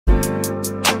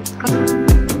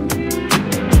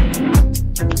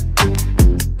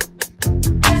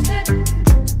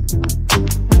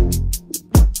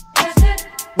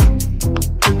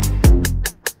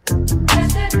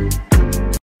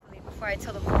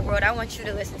the world, I want you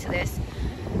to listen to this.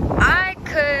 I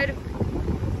could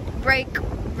break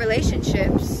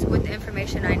relationships with the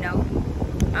information I know.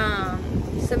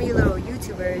 Some of you little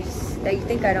YouTubers that you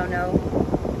think I don't know,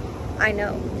 I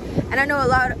know. And I know a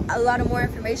lot of more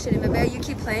information, and maybe you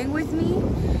keep playing with me,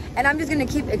 and I'm just gonna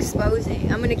keep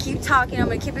exposing. I'm gonna keep talking, I'm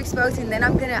gonna keep exposing, then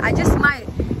I just might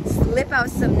slip out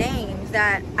some names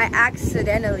that I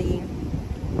accidentally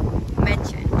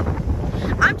mentioned.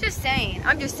 I'm just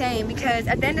saying, because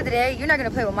at the end of the day, you're not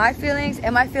gonna play with my feelings,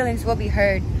 and my feelings will be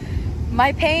heard.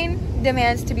 My pain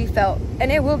demands to be felt,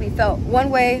 and it will be felt one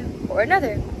way or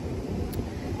another.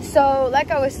 So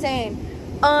like I was saying,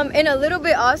 in a little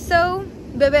bit also,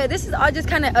 baby, this is all just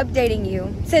kind of updating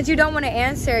you. Since you don't want to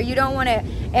answer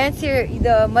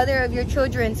the mother of your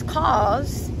children's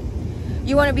calls,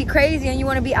 you want to be crazy and you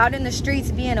want to be out in the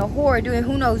streets being a whore, doing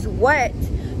who knows what,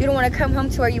 you don't want to come home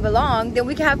to where you belong, then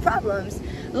we can have problems.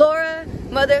 Laura,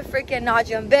 mother freaking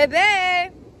Najim,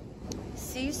 baby.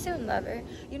 See you soon, lover.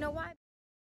 You know why?